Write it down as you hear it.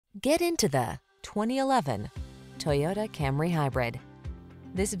Get into the 2011 Toyota Camry Hybrid.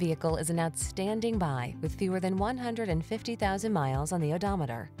 This vehicle is an outstanding buy with fewer than 150,000 miles on the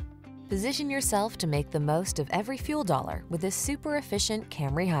odometer. Position yourself to make the most of every fuel dollar with this super efficient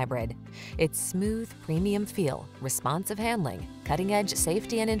Camry Hybrid. Its smooth, premium feel, responsive handling, cutting-edge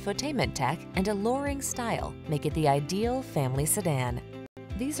safety and infotainment tech, and alluring style make it the ideal family sedan.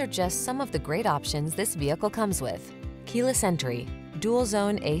 These are just some of the great options this vehicle comes with: keyless entry,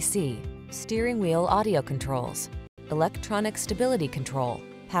 dual-zone AC, steering wheel audio controls, electronic stability control,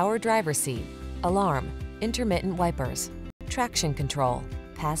 power driver seat, alarm, intermittent wipers, traction control,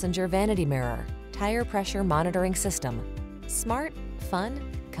 passenger vanity mirror, tire pressure monitoring system. Smart, fun,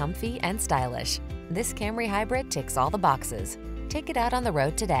 comfy, and stylish. This Camry Hybrid ticks all the boxes. Take it out on the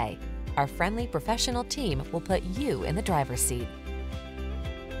road today. Our friendly professional team will put you in the driver's seat.